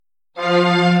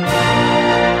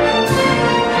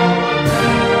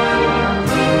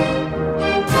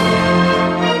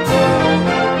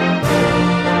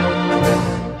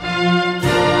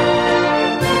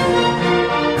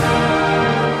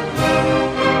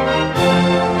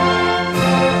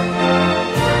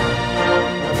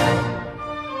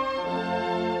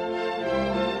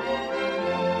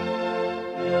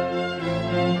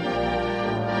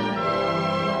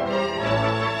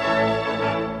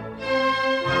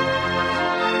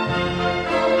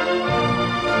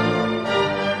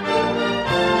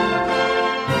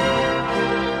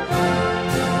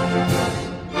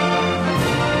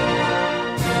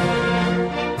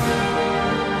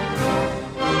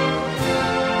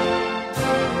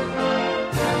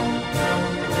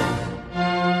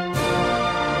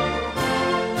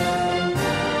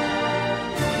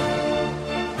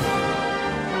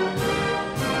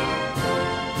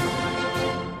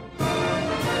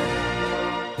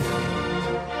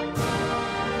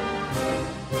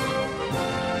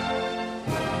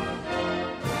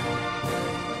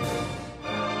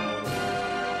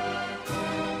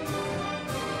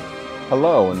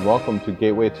Hello and welcome to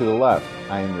Gateway to the Left.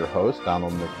 I am your host,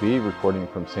 Donald McBee, recording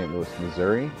from St. Louis,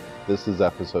 Missouri. This is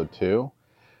episode 2.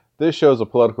 This show is a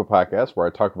political podcast where I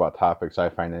talk about topics I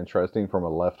find interesting from a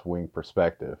left-wing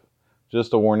perspective.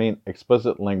 Just a warning,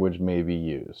 explicit language may be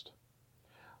used.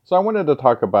 So I wanted to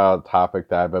talk about a topic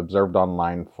that I've observed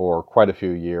online for quite a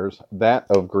few years, that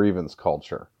of grievance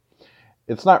culture.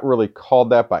 It's not really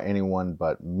called that by anyone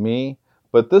but me,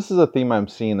 but this is a theme I'm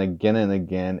seeing again and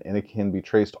again, and it can be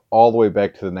traced all the way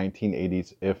back to the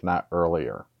 1980s, if not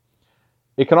earlier.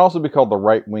 It can also be called the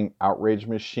right-wing outrage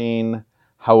machine.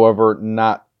 However,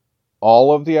 not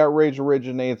all of the outrage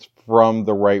originates from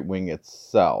the right wing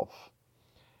itself.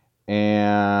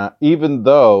 And even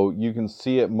though you can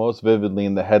see it most vividly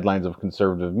in the headlines of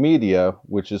conservative media,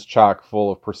 which is chock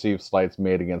full of perceived slights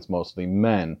made against mostly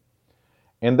men.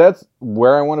 And that's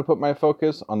where I want to put my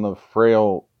focus, on the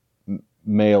frail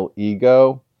male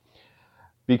ego,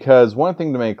 because one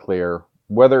thing to make clear,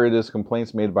 whether it is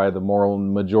complaints made by the moral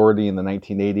majority in the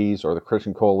 1980s or the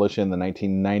Christian Coalition in the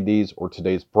 1990s or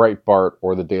today's Breitbart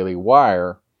or the Daily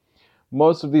Wire,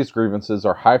 most of these grievances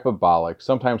are hyperbolic,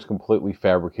 sometimes completely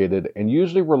fabricated, and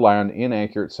usually rely on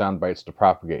inaccurate sound bites to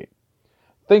propagate.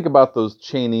 Think about those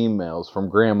chain emails from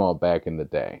grandma back in the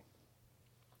day.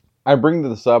 I bring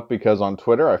this up because on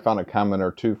Twitter I found a comment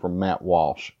or two from Matt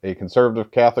Walsh, a conservative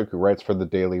Catholic who writes for the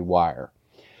Daily Wire.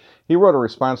 He wrote a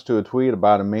response to a tweet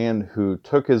about a man who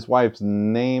took his wife's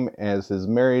name as his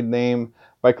married name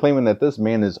by claiming that this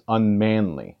man is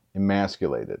unmanly,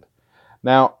 emasculated.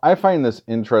 Now, I find this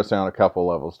interesting on a couple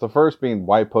levels. The first being,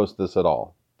 why post this at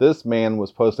all? This man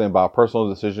was posting about a personal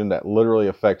decision that literally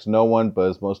affects no one but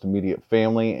his most immediate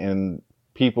family and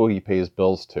people he pays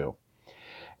bills to.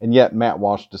 And yet, Matt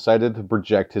Walsh decided to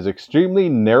project his extremely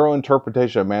narrow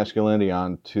interpretation of masculinity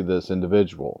onto this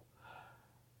individual.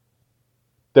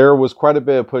 There was quite a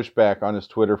bit of pushback on his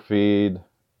Twitter feed,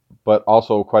 but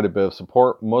also quite a bit of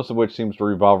support, most of which seems to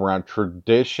revolve around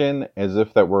tradition, as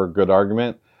if that were a good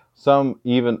argument. Some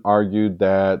even argued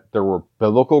that there were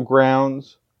biblical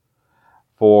grounds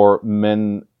for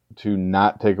men to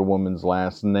not take a woman's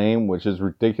last name, which is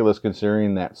ridiculous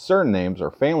considering that surnames or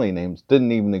family names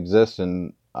didn't even exist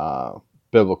in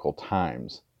biblical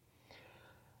times.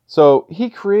 So he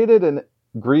created a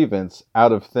grievance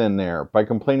out of thin air by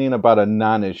complaining about a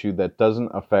non-issue that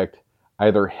doesn't affect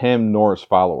either him nor his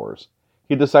followers.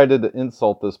 He decided to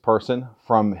insult this person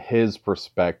from his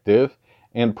perspective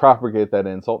and propagate that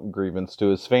insult and grievance to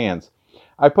his fans.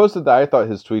 I posted that I thought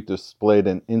his tweet displayed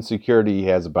an insecurity he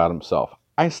has about himself.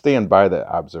 I stand by that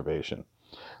observation.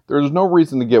 There's no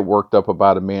reason to get worked up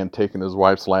about a man taking his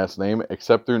wife's last name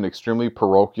except through an extremely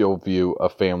parochial view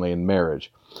of family and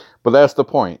marriage. But that's the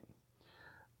point.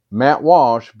 Matt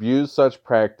Walsh views such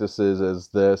practices as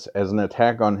this as an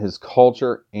attack on his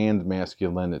culture and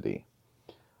masculinity.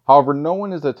 However, no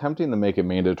one is attempting to make it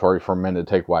mandatory for men to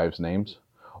take wives' names,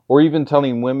 or even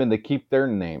telling women to keep their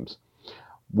names,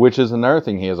 which is another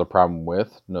thing he has a problem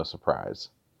with, no surprise.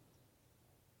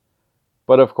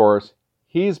 But of course,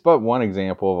 he's but one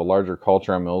example of a larger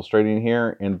culture I'm illustrating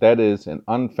here, and that is an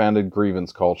unfounded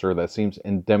grievance culture that seems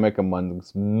endemic among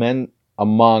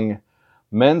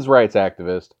men's rights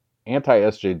activists,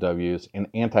 anti-SJWs, and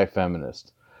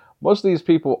anti-feminists. Most of these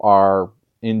people are,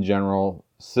 in general,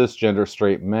 cisgender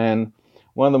straight men.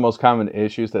 One of the most common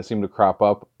issues that seem to crop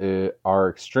up are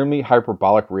extremely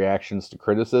hyperbolic reactions to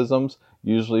criticisms,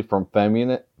 usually from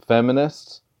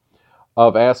feminists,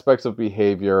 of aspects of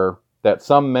behavior that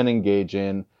some men engage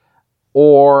in,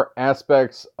 or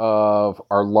aspects of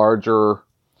our larger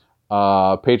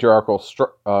patriarchal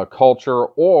culture,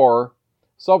 or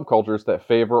subcultures that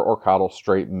favor or coddle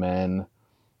straight men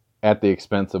at the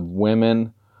expense of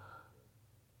women.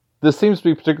 This seems to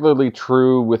be particularly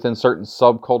true within certain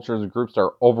subcultures and groups that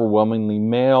are overwhelmingly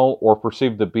male or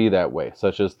perceived to be that way,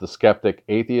 such as the skeptic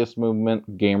atheist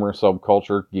movement, gamer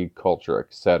subculture, geek culture,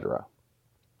 etc.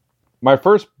 My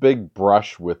first big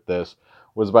brush with this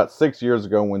was about 6 years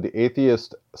ago when the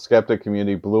atheist skeptic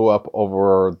community blew up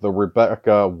over the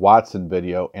Rebecca Watson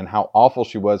video and how awful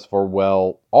she was for,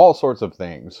 well, all sorts of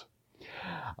things.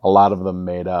 A lot of them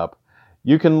made up.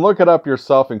 You can look it up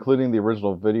yourself, including the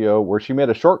original video, where she made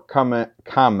a short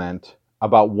comment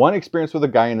about one experience with a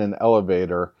guy in an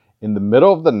elevator in the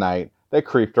middle of the night that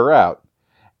creeped her out.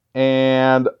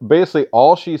 And basically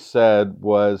all she said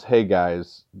was, hey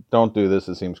guys, don't do this,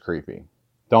 it seems creepy.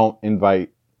 Don't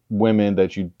invite women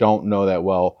that you don't know that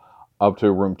well up to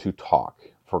a room to talk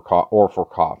for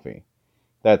coffee.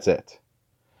 That's it.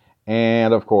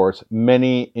 And of course,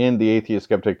 many in the atheist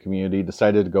skeptic community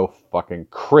decided to go fucking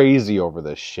crazy over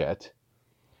this shit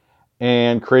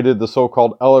and created the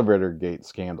so-called elevator gate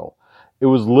scandal. It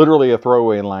was literally a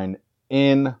throwaway line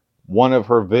in one of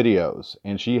her videos,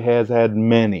 and she has had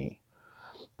many.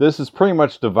 This has pretty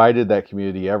much divided that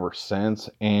community ever since,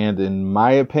 and in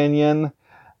my opinion,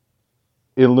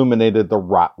 illuminated the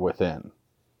rot within.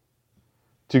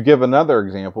 To give another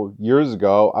example, years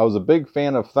ago, I was a big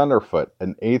fan of Thunderfoot,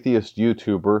 an atheist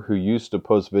YouTuber who used to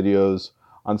post videos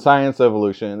on science,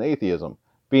 evolution, and atheism.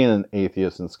 Being an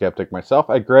atheist and skeptic myself,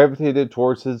 I gravitated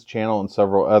towards his channel and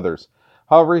several others.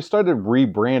 However, he started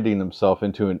rebranding himself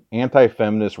into an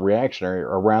anti-feminist reactionary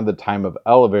around the time of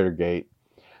Elevator Gate.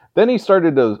 Then he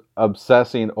started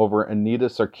obsessing over Anita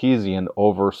Sarkeesian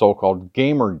over so-called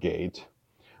Gamergate,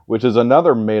 which is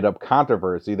another made-up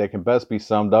controversy that can best be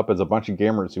summed up as a bunch of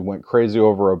gamers who went crazy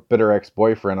over a bitter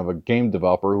ex-boyfriend of a game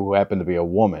developer who happened to be a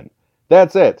woman.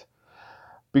 That's it.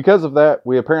 Because of that,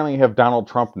 we apparently have Donald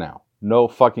Trump now. No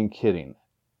fucking kidding.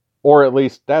 Or at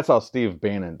least, that's how Steve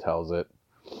Bannon tells it.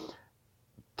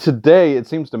 Today, it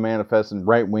seems to manifest in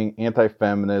right-wing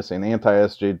anti-feminist and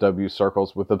anti-SJW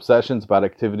circles with obsessions about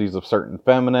activities of certain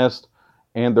feminists,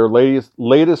 and their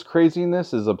latest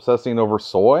craziness is obsessing over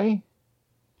soy.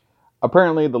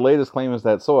 Apparently, the latest claim is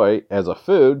that soy, as a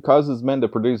food, causes men to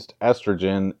produce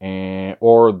estrogen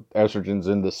or estrogens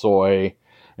in the soy,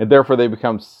 and therefore they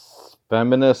become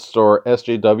feminists or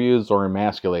SJWs or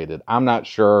emasculated. I'm not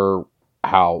sure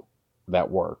how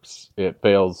that works. It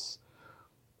fails.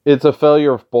 It's a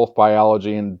failure of both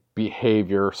biology and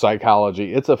behavior,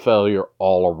 psychology. It's a failure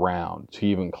all around to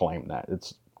even claim that.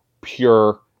 It's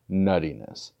pure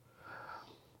nuttiness.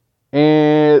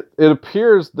 And it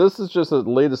appears this is just the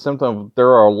latest symptom. There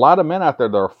are a lot of men out there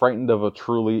that are frightened of a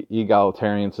truly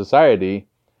egalitarian society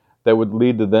that would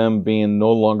lead to them being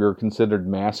no longer considered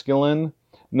masculine.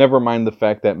 Never mind the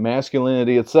fact that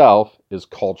masculinity itself is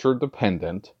culture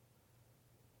dependent,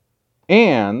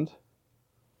 and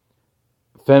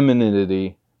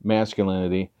femininity,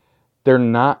 masculinity, they're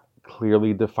not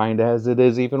clearly defined as it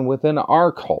is even within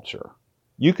our culture.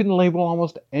 You can label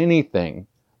almost anything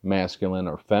masculine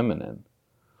or feminine.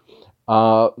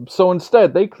 So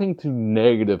instead, they cling to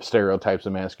negative stereotypes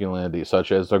of masculinity,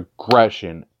 such as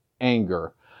aggression,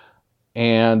 anger,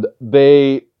 and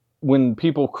when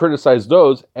people criticize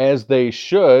those, as they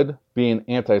should, being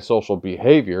antisocial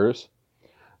behaviors,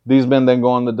 these men then go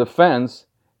on the defense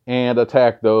and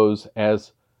attack those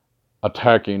as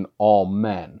attacking all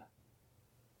men.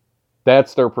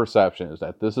 That's their perception, is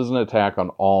that this is an attack on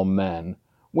all men,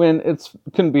 when it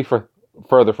couldn't be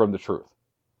further from the truth.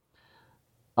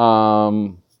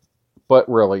 But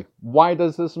really, why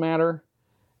does this matter?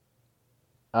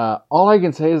 All I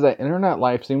can say is that internet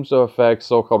life seems to affect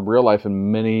so-called real life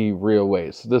in many real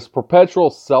ways. This perpetual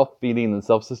self-feeding and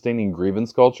self-sustaining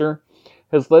grievance culture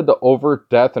has led to overt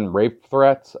death and rape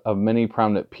threats of many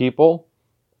prominent people,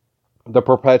 the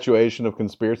perpetuation of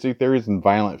conspiracy theories and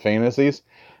violent fantasies,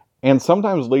 and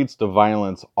sometimes leads to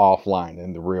violence offline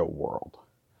in the real world.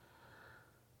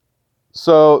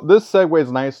 So this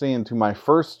segues nicely into my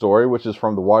first story, which is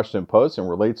from the Washington Post and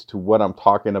relates to what I'm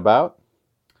talking about.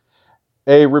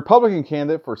 A Republican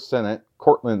candidate for Senate,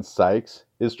 Cortland Sykes,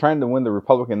 is trying to win the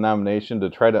Republican nomination to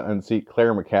try to unseat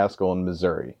Claire McCaskill in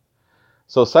Missouri.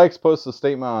 So Sykes posts a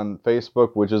statement on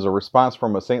Facebook, which is a response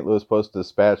from a St. Louis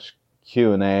Post-Dispatch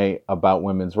Q&A about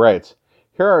women's rights.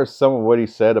 Here are some of what he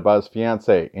said about his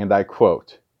fiancée, and I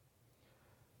quote,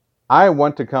 "I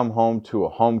want to come home to a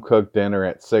home-cooked dinner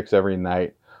at 6 every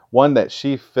night, one that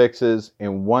she fixes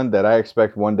and one that I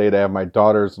expect one day to have my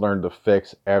daughters learn to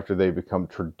fix after they become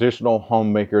traditional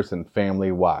homemakers and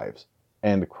family wives."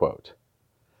 End quote.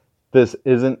 This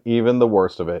isn't even the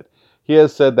worst of it. He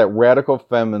has said that radical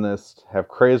feminists have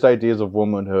crazed ideas of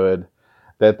womanhood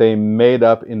that they made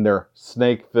up in their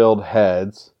snake-filled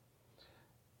heads.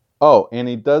 Oh, and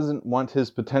he doesn't want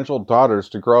his potential daughters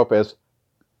to grow up as,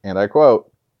 and I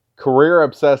quote,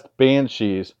 "career-obsessed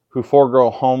banshees who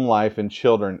forego home life and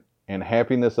children and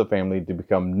happiness of family to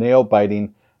become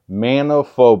nail-biting,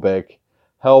 manophobic,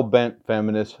 hell-bent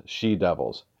feminist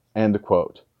she-devils." End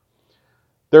quote.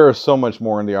 There is so much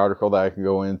more in the article that I can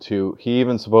go into. He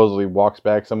even supposedly walks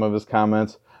back some of his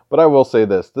comments. But I will say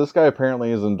this. This guy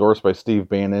apparently is endorsed by Steve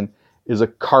Bannon, is a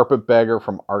carpetbagger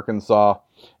from Arkansas,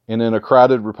 and in a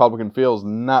crowded Republican field is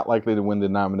not likely to win the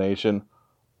nomination.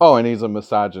 Oh, and he's a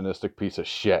misogynistic piece of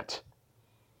shit.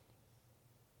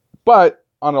 But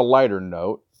on a lighter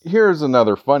note, here's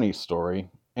another funny story.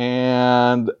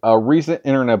 And a recent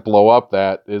internet blow up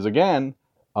that is, again,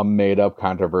 a made-up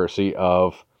controversy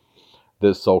of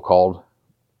this so-called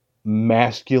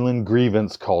masculine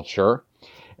grievance culture.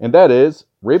 And that is,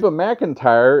 Reba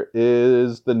McEntire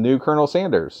is the new Colonel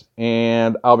Sanders.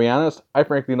 And I'll be honest, I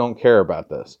frankly don't care about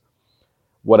this.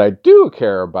 What I do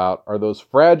care about are those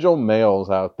fragile males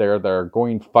out there that are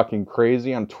going fucking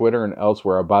crazy on Twitter and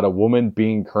elsewhere about a woman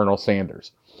being Colonel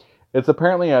Sanders. It's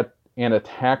apparently an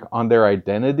attack on their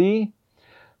identity.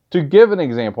 To give an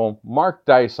example, Mark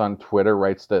Dice on Twitter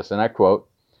writes this, and I quote,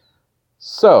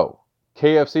 "So,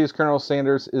 KFC's Colonel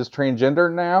Sanders is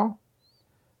transgender now?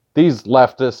 These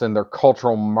leftists and their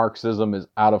cultural Marxism is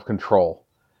out of control.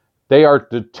 They are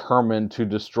determined to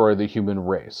destroy the human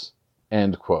race."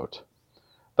 End quote.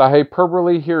 The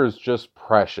hyperbole here is just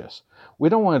precious. We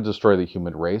don't want to destroy the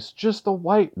human race, just the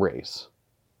white race.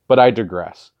 But I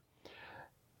digress.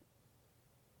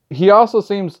 He also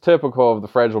seems typical of the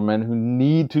fragile men who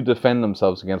need to defend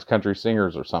themselves against country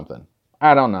singers or something.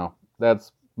 I don't know.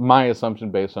 That's my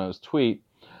assumption based on his tweet.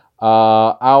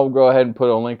 I'll go ahead and put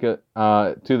a link to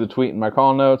the tweet in my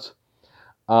call notes.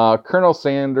 Colonel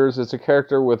Sanders is a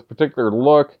character with a particular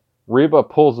look. Reba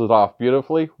pulls it off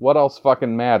beautifully. What else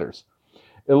fucking matters?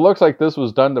 It looks like this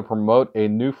was done to promote a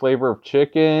new flavor of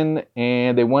chicken,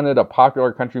 and they wanted a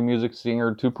popular country music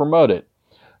singer to promote it.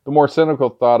 The more cynical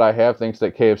thought I have thinks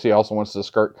that KFC also wants to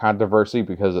skirt controversy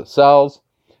because it sells.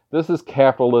 This is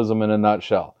capitalism in a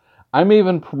nutshell. I'm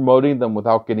even promoting them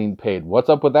without getting paid. What's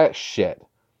up with that shit?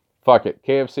 Fuck it.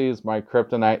 KFC is my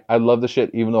kryptonite. I love the shit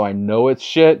even though I know it's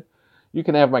shit. You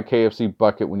can have my KFC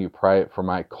bucket when you pry it from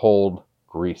my cold,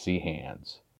 greasy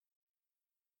hands.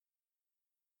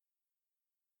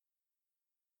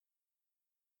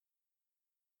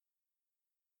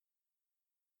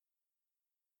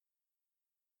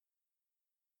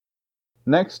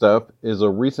 Next up is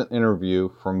a recent interview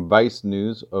from Vice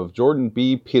News of Jordan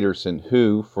B. Peterson,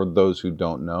 who, for those who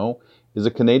don't know, is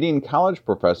a Canadian college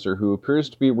professor who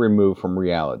appears to be removed from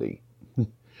reality.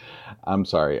 I'm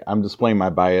sorry, I'm displaying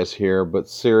my bias here, but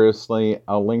seriously,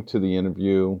 I'll link to the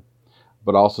interview,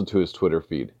 but also to his Twitter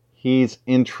feed. He's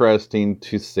interesting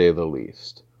to say the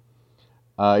least.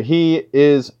 He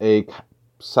is a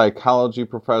psychology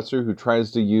professor who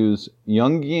tries to use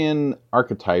Jungian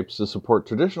archetypes to support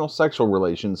traditional sexual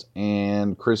relations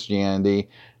and Christianity,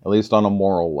 at least on a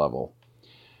moral level.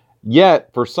 Yet,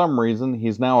 for some reason,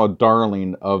 he's now a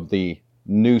darling of the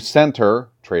New Center,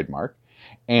 trademark,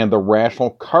 and the rational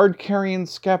card-carrying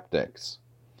skeptics.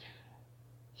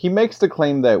 He makes the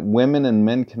claim that women and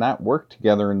men cannot work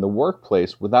together in the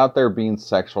workplace without there being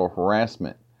sexual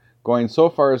harassment, going so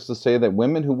far as to say that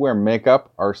women who wear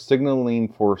makeup are signaling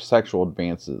for sexual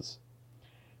advances.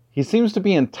 He seems to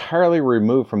be entirely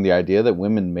removed from the idea that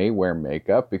women may wear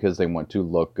makeup because they want to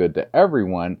look good to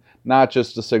everyone, not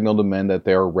just to signal to men that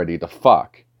they are ready to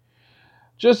fuck.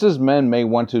 Just as men may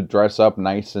want to dress up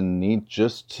nice and neat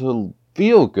just to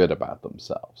feel good about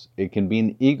themselves. It can be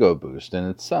an ego boost in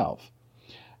itself,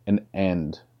 an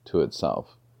end to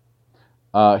itself.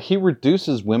 He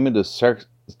reduces women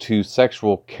to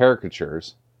sexual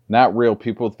caricatures, not real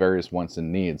people with various wants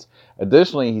and needs.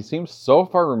 Additionally, he seems so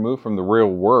far removed from the real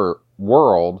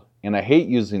world, and I hate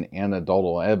using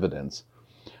anecdotal evidence,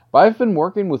 but I've been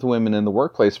working with women in the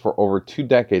workplace for over 2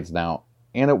 decades now,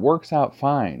 and it works out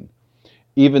fine.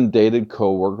 Even dated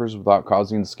co-workers without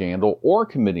causing scandal or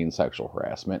committing sexual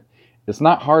harassment. It's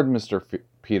not hard, Mr.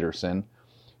 Peterson.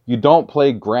 You don't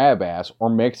play grab ass or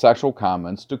make sexual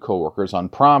comments to co-workers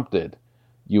unprompted.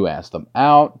 You ask them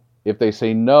out. If they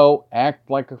say no, act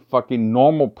like a fucking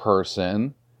normal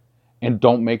person and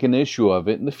don't make an issue of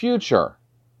it in the future.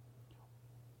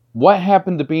 What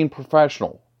happened to being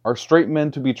professional? Are straight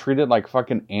men to be treated like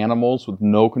fucking animals with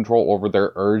no control over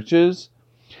their urges?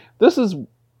 This is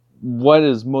what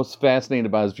is most fascinating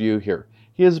about his view here.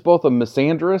 He is both a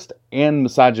misandrist and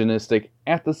misogynistic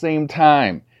at the same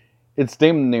time. It's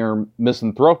damn near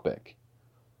misanthropic.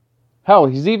 Hell,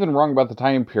 he's even wrong about the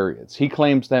time periods. He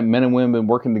claims that men and women have been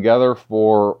working together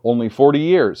for only 40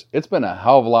 years. It's been a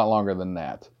hell of a lot longer than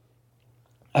that.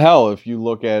 Hell, if you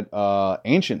look at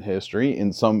ancient history,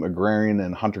 in some agrarian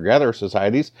and hunter-gatherer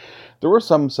societies, there was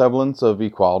some semblance of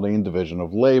equality and division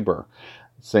of labor.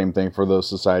 Same thing for those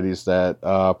societies that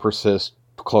persist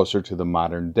closer to the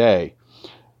modern day.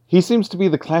 He seems to be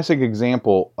the classic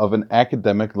example of an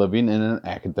academic living in an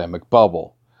academic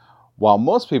bubble. While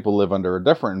most people live under a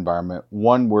different environment,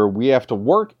 one where we have to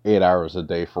work 8 hours a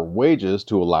day for wages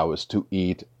to allow us to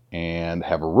eat and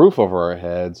have a roof over our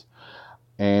heads,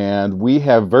 and we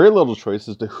have very little choice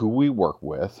as to who we work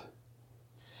with.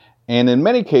 And in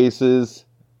many cases,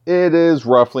 it is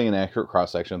roughly an accurate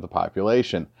cross-section of the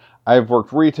population. I've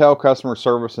worked retail, customer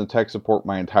service, and tech support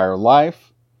my entire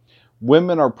life.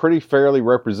 Women are pretty fairly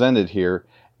represented here,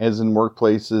 as in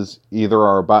workplaces either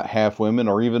are about half women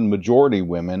or even majority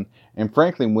women. And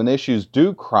frankly, when issues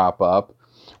do crop up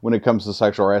when it comes to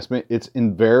sexual harassment, it's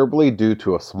invariably due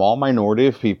to a small minority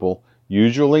of people,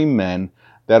 usually men,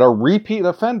 that are repeat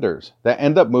offenders that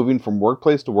end up moving from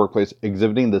workplace to workplace,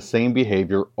 exhibiting the same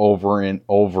behavior over and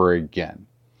over again.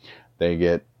 They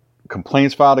get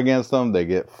complaints filed against them, they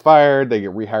get fired, they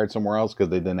get rehired somewhere else because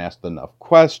they didn't ask enough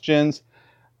questions,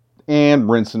 and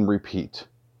rinse and repeat.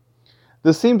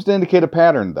 This seems to indicate a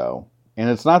pattern, though, and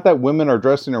it's not that women are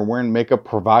dressing or wearing makeup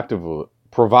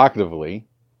provocatively.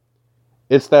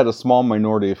 It's that a small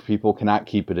minority of people cannot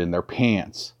keep it in their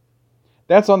pants.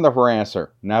 That's on the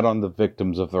harasser, not on the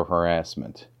victims of the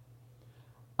harassment.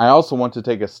 I also want to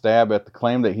take a stab at the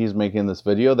claim that he's making in this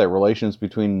video that relations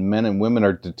between men and women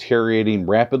are deteriorating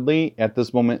rapidly at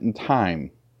this moment in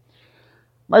time.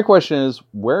 My question is,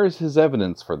 where is his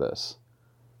evidence for this?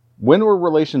 When were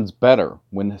relations better?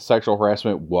 When sexual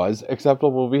harassment was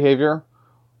acceptable behavior?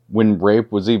 When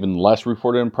rape was even less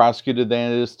reported and prosecuted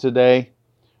than it is today?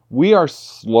 We are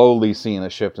slowly seeing a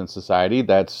shift in society,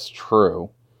 that's true,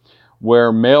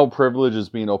 where male privilege is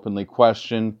being openly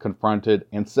questioned, confronted,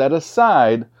 and set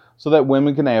aside so that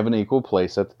women can have an equal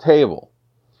place at the table.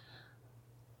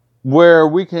 Where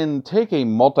we can take a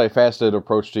multifaceted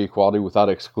approach to equality without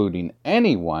excluding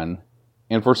anyone,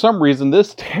 and for some reason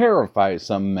this terrifies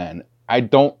some men. I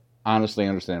don't honestly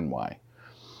understand why.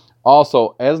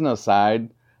 Also, as an aside,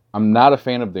 I'm not a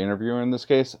fan of the interviewer in this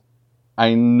case.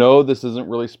 I know this isn't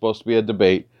really supposed to be a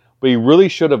debate, but he really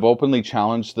should have openly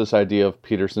challenged this idea of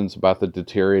Peterson's about the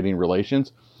deteriorating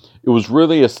relations. It was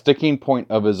really a sticking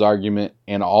point of his argument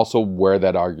and also where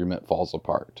that argument falls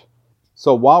apart.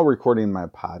 So while recording my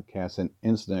podcast, an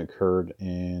incident occurred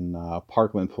in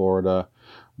Parkland, Florida,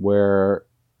 where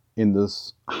in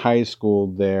this high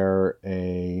school there,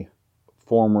 a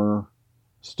former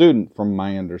student, from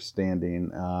my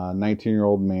understanding, a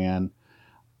 19-year-old man,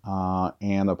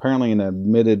 and apparently an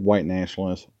admitted white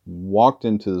nationalist, walked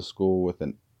into the school with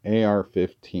an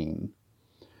AR-15,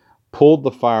 pulled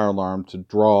the fire alarm to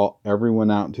draw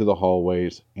everyone out into the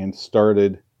hallways, and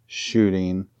started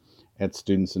shooting at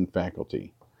students and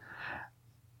faculty.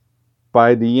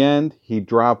 By the end, he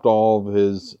dropped all of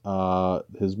his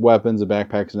weapons and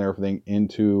backpacks and everything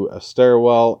into a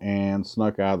stairwell and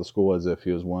snuck out of the school as if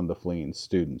he was one of the fleeing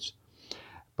students.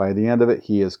 By the end of it,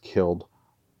 he has killed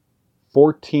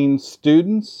 14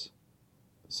 students,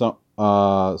 some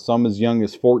as young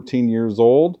as 14 years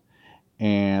old,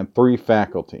 and 3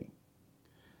 faculty.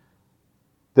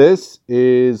 This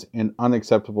is an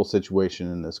unacceptable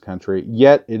situation in this country,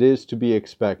 yet it is to be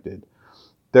expected.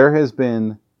 There has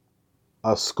been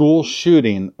a school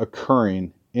shooting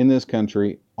occurring in this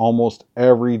country almost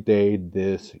every day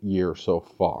this year so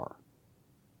far.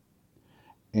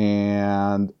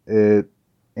 And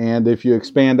if you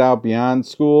expand out beyond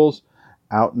schools,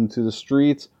 out into the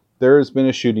streets, there has been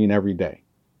a shooting every day.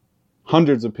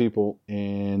 Hundreds of people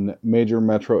in major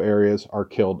metro areas are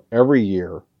killed every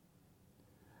year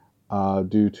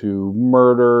due to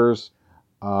murders,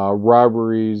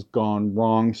 robberies gone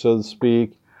wrong, so to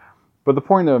speak. But the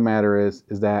point of the matter is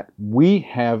that we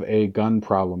have a gun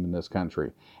problem in this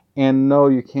country. And no,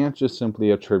 you can't just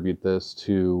simply attribute this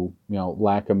to,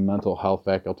 lack of mental health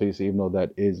faculties, even though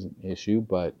that is an issue.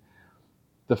 But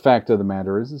the fact of the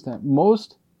matter is that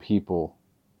most people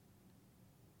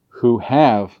who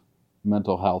have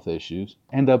mental health issues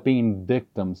end up being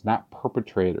victims, not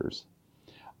perpetrators,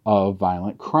 of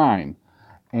violent crime.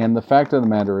 And the fact of the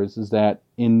matter is that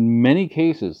in many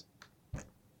cases,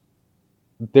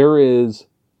 there is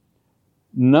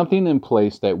nothing in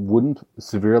place that wouldn't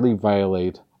severely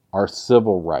violate our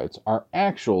civil rights, our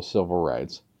actual civil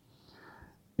rights,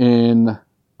 in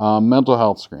mental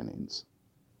health screenings.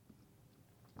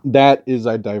 That is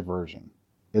a diversion.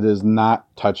 It is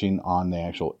not touching on the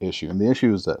actual issue. And the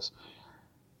issue is this.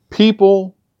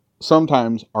 People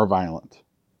sometimes are violent,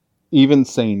 even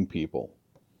sane people.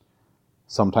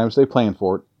 Sometimes they plan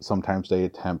for it. Sometimes they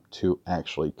attempt to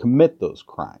actually commit those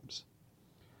crimes.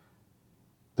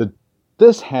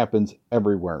 This happens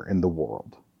everywhere in the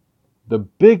world. The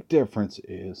big difference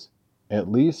is,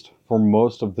 at least for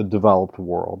most of the developed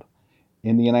world,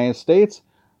 in the United States,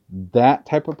 that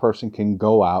type of person can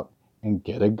go out and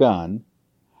get a gun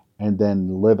and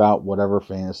then live out whatever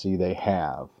fantasy they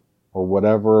have or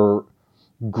whatever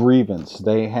grievance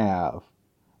they have.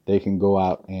 They can go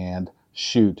out and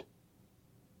shoot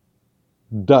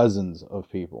dozens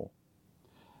of people.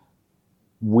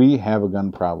 We have a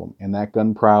gun problem, and that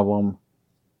gun problem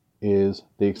is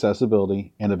the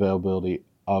accessibility and availability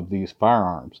of these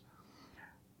firearms.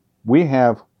 We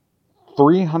have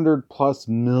 300 plus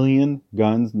million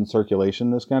guns in circulation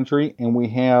in this country, and we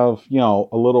have,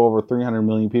 a little over 300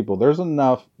 million people.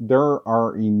 There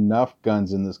are enough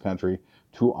guns in this country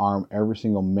to arm every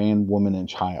single man, woman, and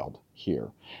child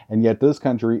here. And yet this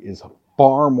country is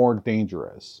far more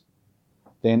dangerous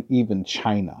than even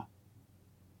China.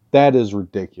 That is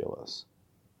ridiculous.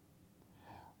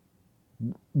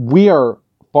 We are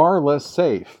far less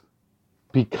safe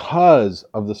because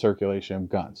of the circulation of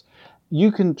guns.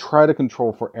 You can try to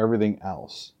control for everything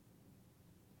else.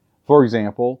 For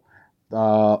example,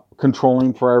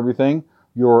 controlling for everything,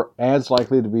 you're as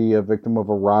likely to be a victim of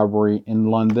a robbery in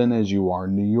London as you are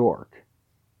in New York.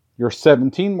 You're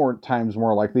 17 more times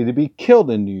more likely to be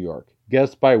killed in New York.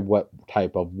 Guess by what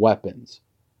type of weapons?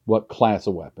 What class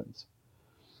of weapons?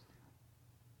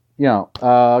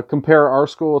 Compare our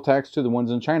school attacks to the ones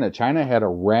in China. China had a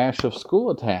rash of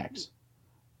school attacks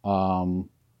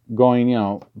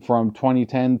going, from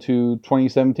 2010 to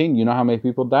 2017. You know how many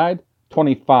people died?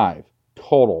 25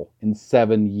 total in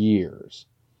 7 years.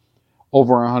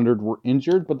 Over 100 were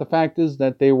injured, but the fact is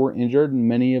that they were injured,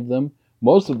 and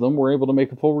most of them were able to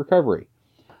make a full recovery.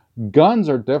 Guns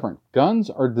are different. Guns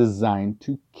are designed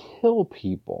to kill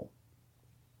people.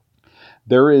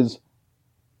 There is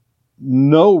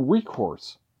no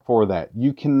recourse for that.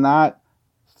 You cannot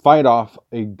fight off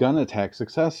a gun attack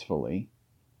successfully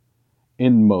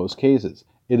in most cases.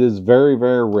 It is very,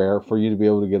 very rare for you to be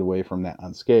able to get away from that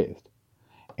unscathed.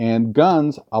 And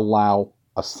guns allow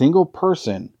a single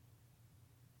person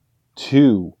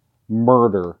to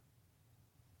murder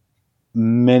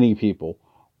many people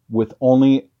with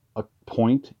only a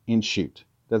point and shoot.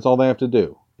 That's all they have to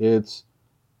do. It's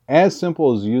as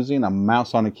simple as using a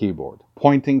mouse on a keyboard.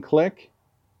 Point and click.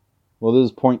 Well, this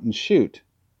is point and shoot.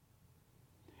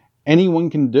 Anyone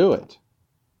can do it.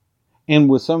 And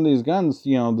with some of these guns,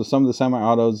 some of the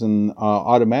semi-autos and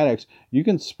automatics, you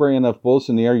can spray enough bullets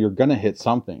in the air, you're going to hit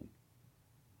something.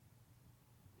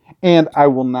 And I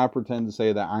will not pretend to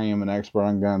say that I am an expert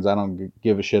on guns. I don't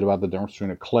give a shit about the difference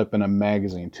between a clip and a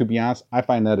magazine. To be honest, I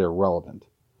find that irrelevant.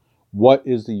 What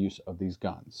is the use of these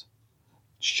guns?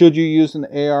 Should you use an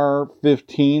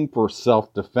AR-15 for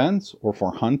self-defense or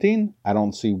for hunting? I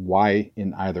don't see why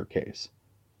in either case.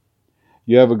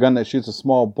 You have a gun that shoots a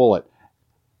small bullet.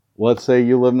 Let's say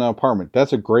you live in an apartment.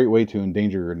 That's a great way to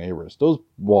endanger your neighbors. Those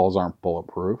walls aren't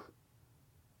bulletproof.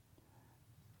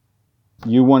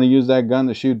 You want to use that gun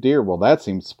to shoot deer? Well, that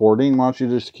seems sporting. Why don't you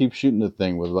just keep shooting the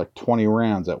thing with like 20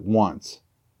 rounds at once?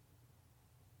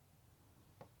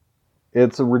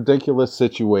 It's a ridiculous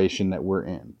situation that we're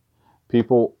in.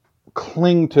 People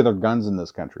cling to their guns in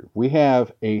this country. We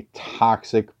have a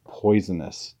toxic,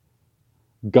 poisonous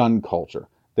gun culture.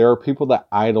 There are people that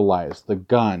idolize the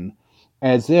gun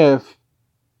as if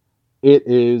it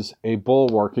is a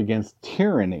bulwark against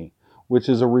tyranny, which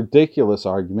is a ridiculous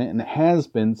argument and has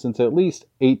been since at least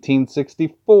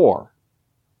 1864.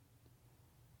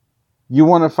 You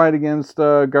want to fight against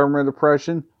government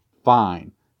oppression?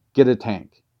 Fine. Get a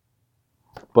tank.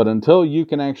 But until you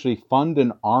can actually fund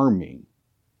an army,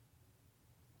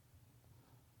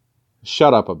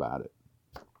 shut up about it.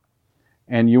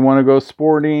 And you want to go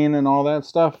sporting and all that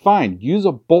stuff? Fine. Use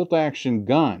a bolt-action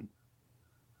gun.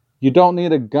 You don't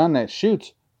need a gun that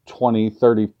shoots 20,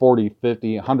 30, 40,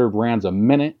 50, 100 rounds a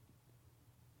minute.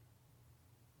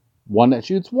 One that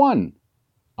shoots 1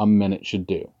 a minute should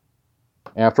do.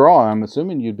 After all, I'm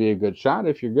assuming you'd be a good shot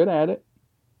if you're good at it.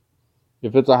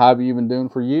 If it's a hobby you've been doing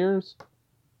for years,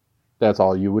 that's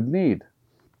all you would need.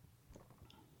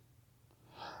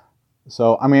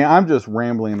 So, I'm just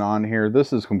rambling on here.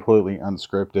 This is completely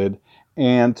unscripted.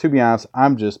 And to be honest,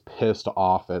 I'm just pissed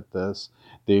off at this.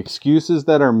 The excuses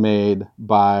that are made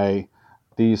by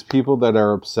these people that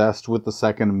are obsessed with the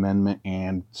Second Amendment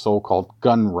and so-called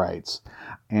gun rights.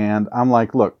 And I'm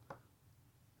like, look,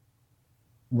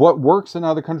 what works in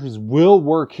other countries will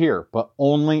work here, but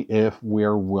only if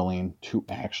we're willing to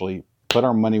actually put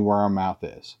our money where our mouth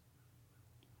is.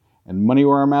 And money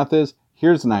where our mouth is,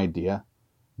 here's an idea.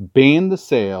 Ban the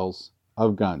sales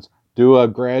of guns. Do a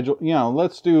gradual,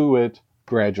 let's do it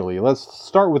gradually. Let's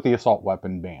start with the assault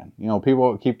weapon ban.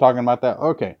 People keep talking about that.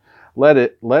 Okay,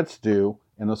 let's do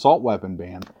an assault weapon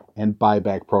ban and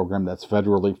buyback program that's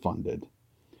federally funded.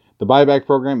 The buyback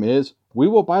program is, we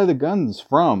will buy the guns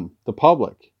from the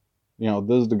public.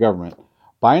 This is the government.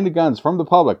 Buying the guns from the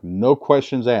public, no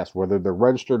questions asked, whether they're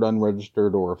registered,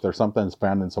 unregistered, or if there's something that's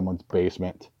found in someone's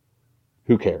basement.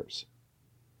 Who cares?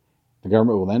 The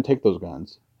government will then take those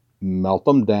guns, melt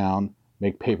them down,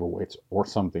 make paperweights or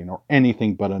something, or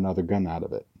anything but another gun out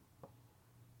of it.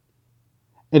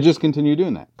 And just continue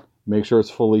doing that. Make sure it's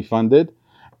fully funded,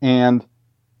 and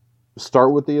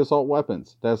start with the assault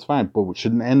weapons. That's fine, but we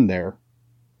shouldn't end there.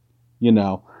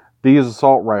 These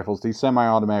assault rifles, these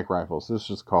semi-automatic rifles, let's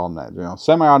just call them that.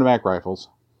 Semi-automatic rifles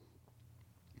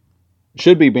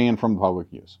should be banned from public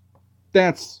use.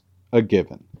 That's a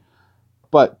given.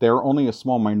 But they're only a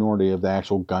small minority of the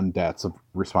actual gun deaths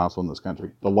responsible in this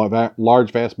country. The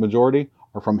large, vast majority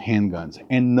are from handguns.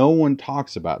 And no one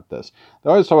talks about this. They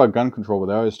always talk about gun control, but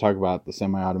they always talk about the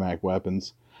semi-automatic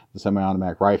weapons, the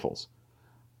semi-automatic rifles.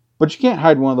 But you can't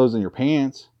hide one of those in your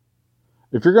pants.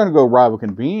 If you're going to go rob a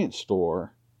convenience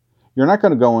store, you're not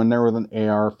going to go in there with an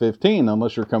AR-15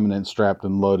 unless you're coming in strapped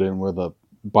and loaded with a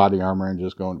body armor and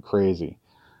just going crazy.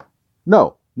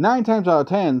 No, 9 times out of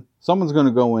 10, someone's going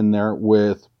to go in there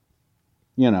with,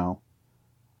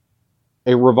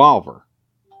 a revolver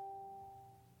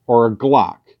or a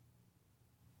Glock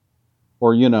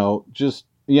or, they'll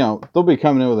be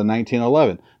coming in with a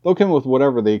 1911. They'll come with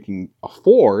whatever they can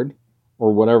afford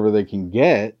or whatever they can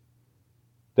get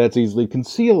that's easily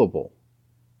concealable.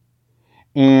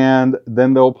 And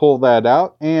then they'll pull that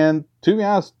out. And to be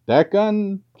honest, that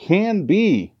gun can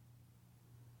be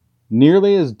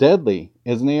nearly as deadly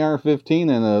as an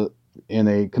AR-15 in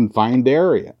a confined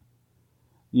area.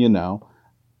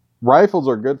 Rifles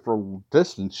are good for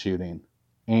distance shooting.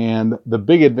 And the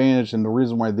big advantage and the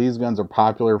reason why these guns are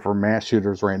popular for mass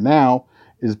shooters right now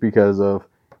is because of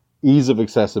ease of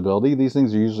accessibility. These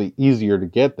things are usually easier to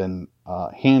get than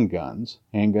handguns.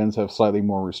 Handguns have slightly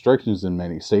more restrictions in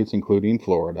many states, including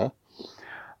Florida.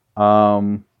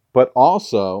 But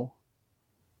also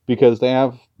because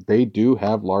they do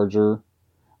have larger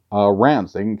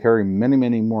rounds. They can carry many,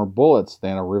 many more bullets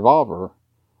than a revolver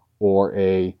or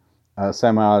a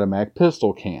semi-automatic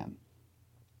pistol can.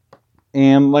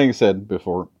 And like I said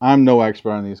before, I'm no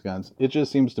expert on these guns. It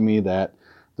just seems to me that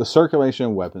the circulation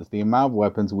of weapons, the amount of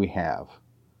weapons we have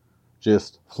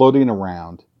just floating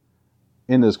around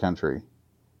in this country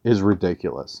is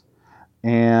ridiculous.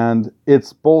 And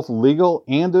it's both legal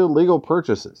and illegal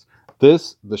purchases.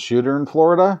 The shooter in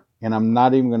Florida, and I'm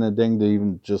not even going to ding to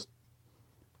even just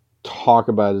talk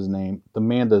about his name. The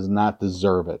man does not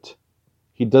deserve it.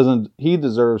 He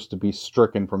deserves to be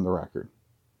stricken from the record.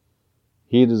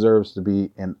 He deserves to be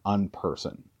an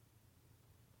unperson.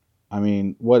 I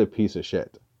mean, what a piece of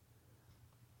shit.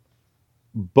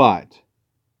 But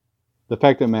the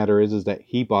fact of the matter is that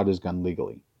he bought his gun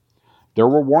legally. There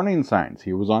were warning signs.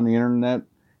 He was on the internet.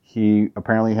 He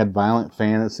apparently had violent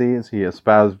fantasies. He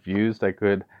espoused views that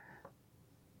could,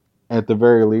 at the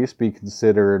very least, be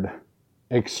considered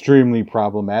extremely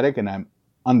problematic. And I'm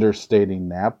understating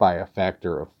that by a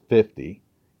factor of 50.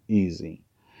 Easy.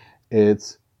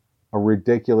 It's a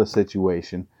ridiculous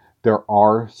situation. There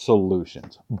are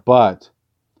solutions. But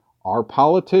our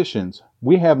politicians,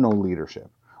 we have no leadership.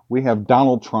 We have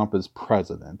Donald Trump as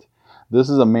president. This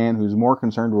is a man who's more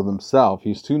concerned with himself.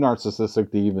 He's too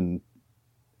narcissistic to even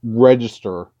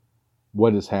register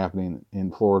what is happening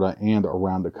in Florida and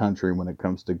around the country when it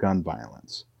comes to gun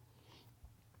violence.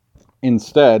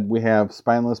 Instead, we have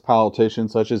spineless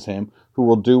politicians such as him who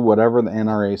will do whatever the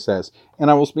NRA says. And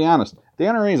I will be honest, the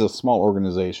NRA is a small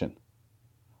organization.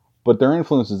 But their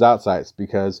influence is outsized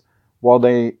because while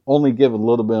they only give a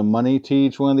little bit of money to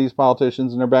each one of these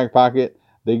politicians in their back pocket,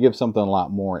 they give something a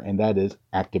lot more, and that is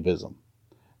activism.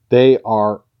 They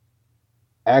are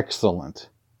excellent,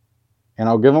 and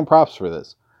I'll give them props for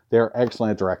this. They are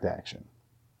excellent at direct action.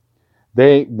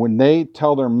 When they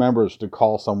tell their members to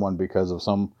call someone because of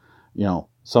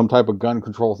some type of gun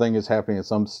control thing is happening at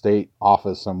some state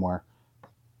office somewhere,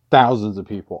 thousands of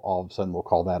people all of a sudden will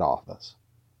call that office.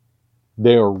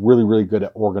 They are really, really good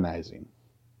at organizing.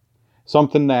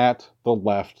 Something that the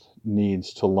left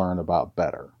needs to learn about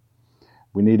better.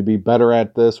 We need to be better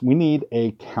at this. We need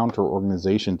a counter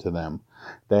organization to them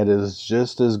that is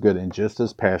just as good and just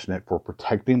as passionate for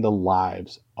protecting the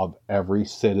lives of every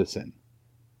citizen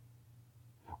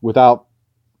without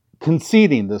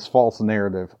conceding this false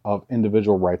narrative of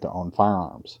individual right to own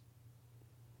firearms.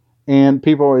 And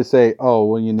people always say, oh,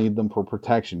 well, you need them for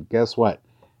protection. Guess what?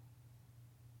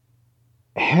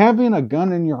 Having a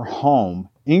gun in your home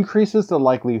increases the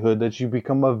likelihood that you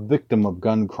become a victim of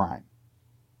gun crime.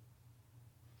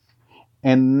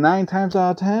 And 9 times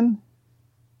out of 10,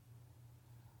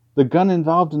 the gun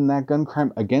involved in that gun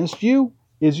crime against you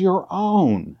is your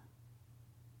own.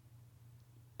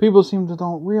 People seem to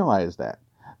don't realize that.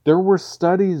 There were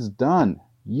studies done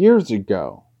years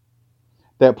ago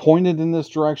that pointed in this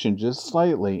direction just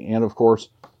slightly. And of course,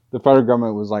 the federal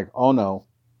government was like, oh no,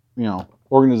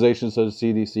 organizations such as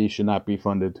CDC should not be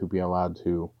funded to be allowed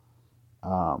to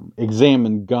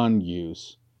examine gun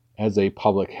use as a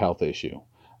public health issue.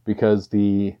 Because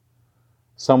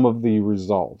some of the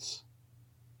results,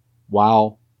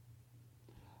 while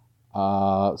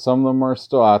some of them are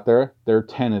still out there, they're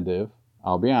tentative.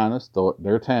 I'll be honest,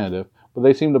 they're tentative, but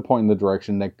they seem to point in the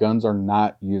direction that guns are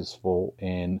not useful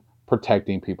in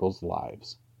protecting people's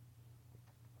lives.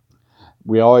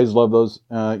 We always love those,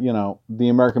 the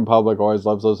American public always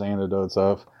loves those anecdotes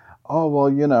of, oh,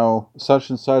 well, such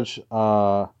and such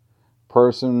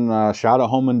person shot a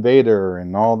home invader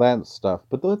and all that stuff.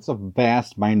 But that's a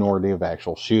vast minority of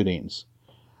actual shootings.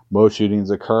 Most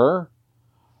shootings occur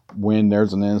when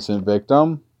there's an innocent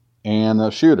victim and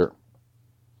a shooter.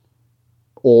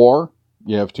 Or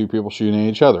you have two people shooting at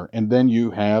each other. And then you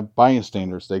have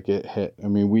bystanders that get hit. I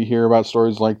mean, we hear about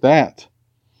stories like that.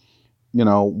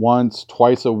 Once,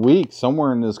 twice a week,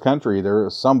 somewhere in this country, there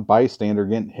is some bystander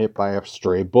getting hit by a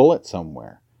stray bullet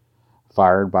somewhere,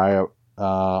 fired by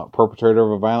a perpetrator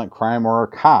of a violent crime or a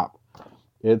cop.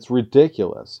 It's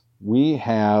ridiculous. We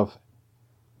have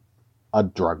a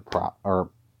drug problem,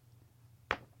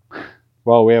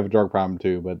 we have a drug problem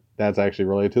too, but that's actually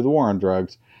related to the war on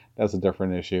drugs. That's a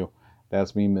different issue.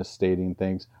 That's me misstating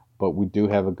things, but we do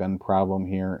have a gun problem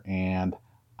here, and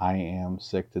I am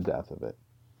sick to death of it.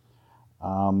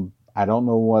 I don't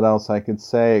know what else I could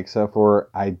say except for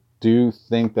I do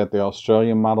think that the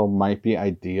Australian model might be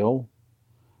ideal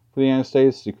for the United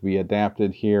States. It could be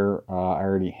adapted here. I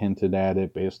already hinted at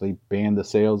it. Basically, ban the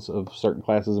sales of certain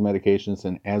classes of medications,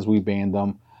 and as we ban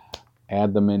them,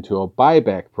 add them into a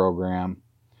buyback program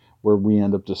where we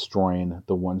end up destroying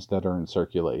the ones that are in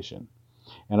circulation.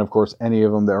 And of course, any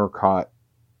of them that are caught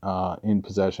in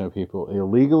possession of people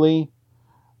illegally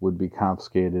would be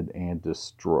confiscated and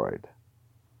destroyed.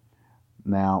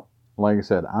 Now, like I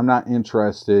said, I'm not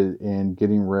interested in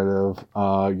getting rid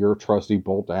of your trusty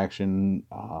bolt-action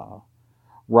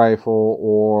rifle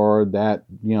or that,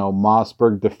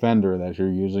 Mossberg Defender that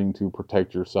you're using to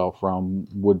protect yourself from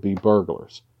would-be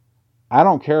burglars. I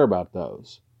don't care about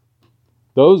those.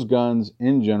 Those guns,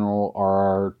 in general,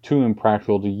 are too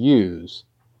impractical to use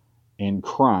in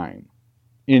crime,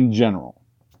 in general.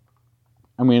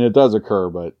 I mean, it does occur,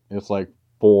 but it's like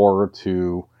 4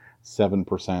 to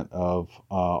 7% of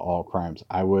all crimes.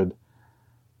 I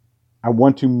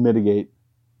want to mitigate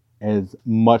as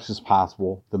much as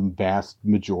possible the vast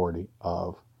majority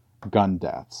of gun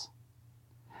deaths.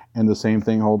 And the same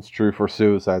thing holds true for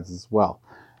suicides as well.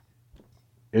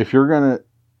 If you're going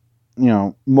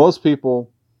to, most people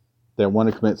that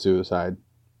want to commit suicide,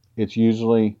 it's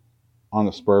usually on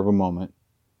the spur of a moment.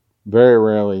 Very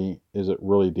rarely is it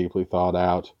really deeply thought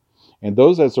out. And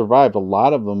those that survive, a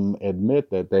lot of them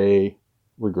admit that they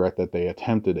regret that they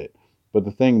attempted it. But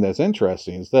the thing that's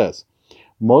interesting is this.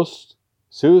 Most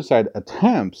suicide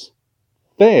attempts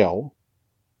fail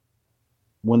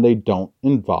when they don't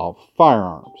involve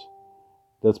firearms.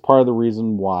 That's part of the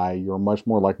reason why you're much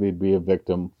more likely to be a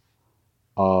victim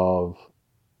of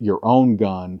your own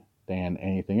gun than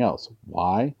anything else.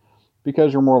 Why?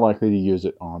 Because you're more likely to use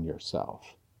it on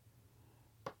yourself.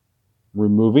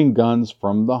 Removing guns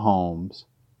from the homes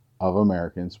of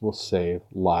Americans will save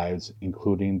lives,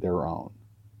 including their own.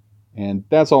 And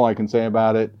that's all I can say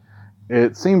about it.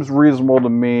 It seems reasonable to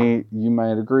me. You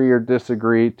might agree or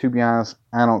disagree. To be honest,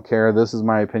 I don't care. This is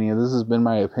my opinion. This has been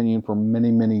my opinion for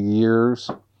many, many years.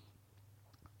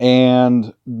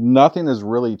 And nothing has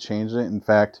really changed it. In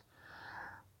fact,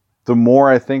 the more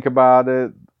I think about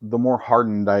it, the more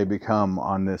hardened I become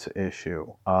on this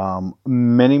issue.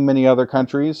 Many, many other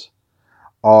countries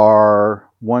are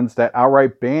ones that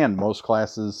outright ban most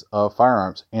classes of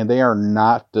firearms, and they are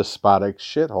not despotic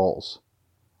shitholes,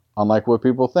 unlike what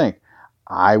people think.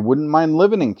 I wouldn't mind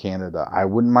living in Canada. I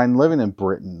wouldn't mind living in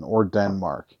Britain or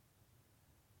Denmark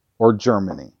or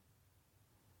Germany.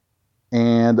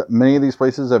 And many of these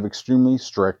places have extremely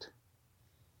strict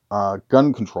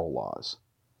gun control laws.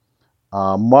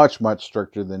 Much, much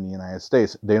stricter than the United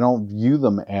States. They don't view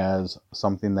them as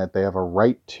something that they have a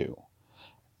right to.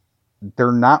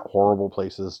 They're not horrible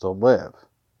places to live.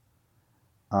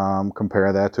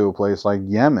 Compare that to a place like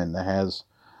Yemen that has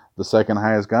the second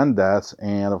highest gun deaths,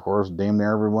 and of course, damn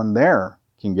near everyone there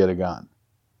can get a gun.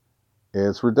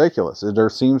 It's ridiculous. There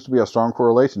seems to be a strong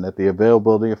correlation that the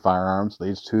availability of firearms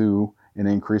leads to an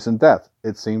increase in death.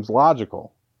 It seems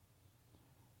logical.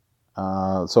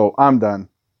 So I'm done.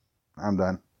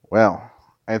 Well,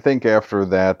 I think after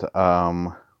that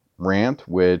rant,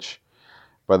 which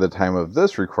by the time of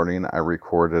this recording, I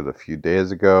recorded a few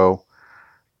days ago,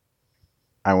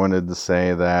 I wanted to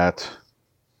say that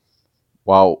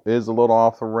while it is a little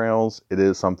off the rails, it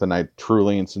is something I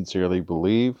truly and sincerely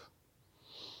believe.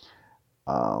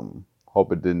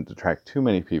 Hope it didn't detract too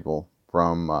many people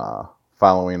from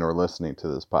following or listening to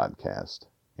this podcast.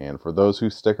 And for those who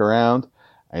stick around,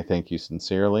 I thank you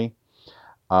sincerely.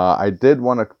 I did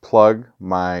want to plug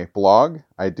my blog.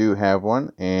 I do have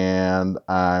one, and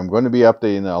I'm going to be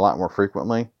updating it a lot more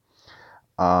frequently.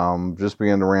 Just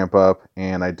beginning to ramp up,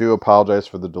 and I do apologize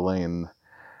for the delay in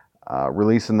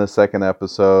releasing the second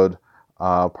episode.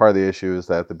 Part of the issue is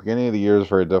that the beginning of the year is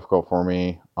very difficult for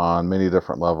me on many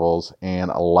different levels,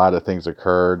 and a lot of things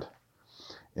occurred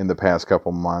in the past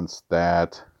couple months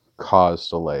that caused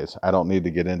delays. I don't need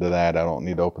to get into that. I don't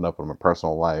need to open up on my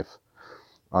personal life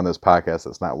on this podcast.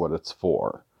 That's not what it's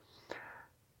for.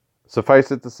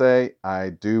 Suffice it to say,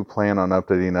 I do plan on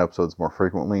updating episodes more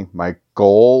frequently. My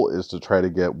goal is to try to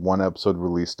get one episode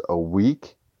released a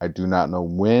week. I do not know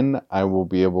when I will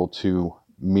be able to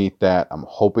meet that. I'm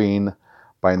hoping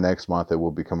by next month it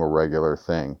will become a regular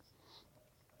thing.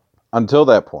 Until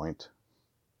that point,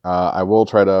 I will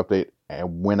try to update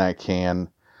when I can.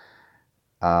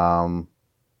 But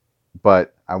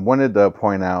I wanted to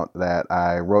point out that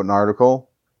I wrote an article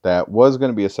that was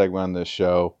going to be a segment on this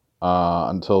show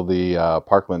until the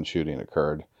Parkland shooting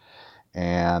occurred.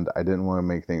 And I didn't want to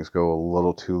make things go a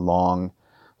little too long.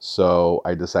 So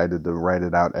I decided to write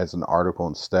it out as an article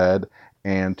instead.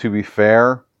 And to be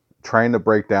fair, trying to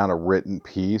break down a written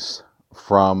piece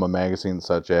from a magazine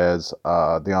such as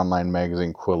the online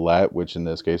magazine Quillette, which in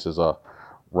this case is a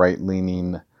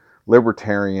right-leaning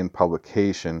libertarian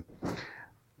publication,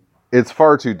 it's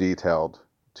far too detailed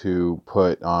to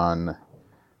put on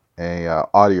a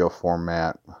audio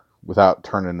format without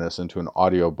turning this into an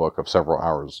audiobook of several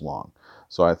hours long.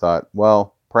 So I thought,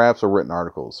 well, perhaps a written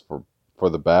article is for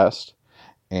the best.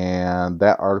 And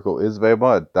that article is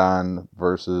available at Don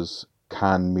versus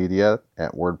Con Media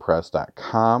at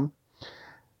WordPress.com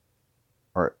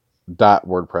or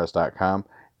 .wordpress.com.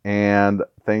 And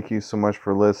thank you so much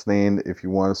for listening. If you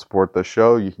want to support the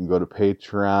show, you can go to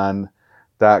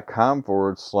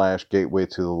patreon.com/gateway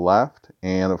to the left.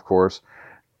 And of course,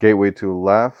 gateway to the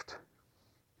left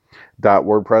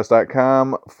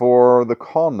 .wordpress.com for the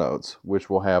call notes, which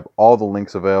will have all the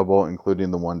links available,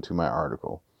 including the one to my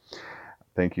article.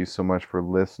 Thank you so much for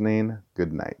listening.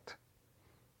 Good night.